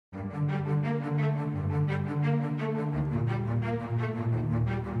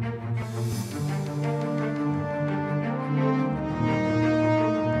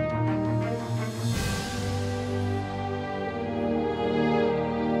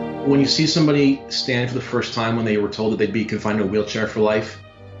When you see somebody stand for the first time when they were told that they'd be confined to a wheelchair for life,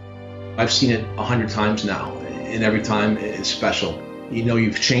 I've seen it 100 times now, and every time it's special. You know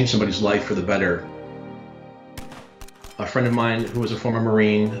you've changed somebody's life for the better. A friend of mine who was a former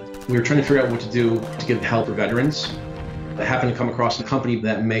Marine, we were trying to figure out what to do to give help for veterans. I happened to come across a company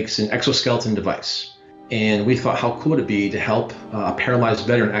that makes an exoskeleton device. And we thought how cool it would be to help a paralyzed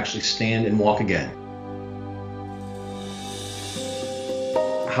veteran actually stand and walk again.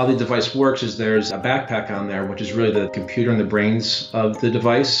 How the device works is there's a backpack on there, which is really the computer and the brains of the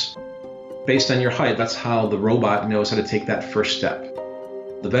device. Based on your height, that's how the robot knows how to take that first step.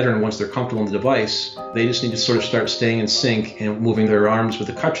 The veteran, once they're comfortable in the device, they just need to sort of start staying in sync and moving their arms with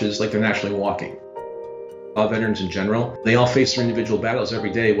the crutches like they're naturally walking. Veterans in general, they all face their individual battles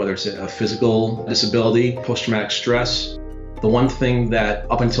every day, whether it's a physical disability, post-traumatic stress. The one thing that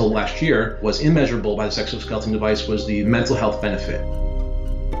up until last year was immeasurable by this exoskeleton device was the mental health benefit.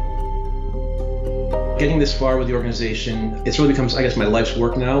 Getting this far with the organization, it's really becomes, I guess, my life's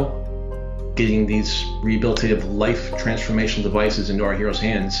work now. Getting these rehabilitative life transformational devices into our heroes'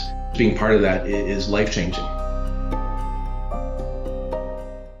 hands, being part of that is life-changing.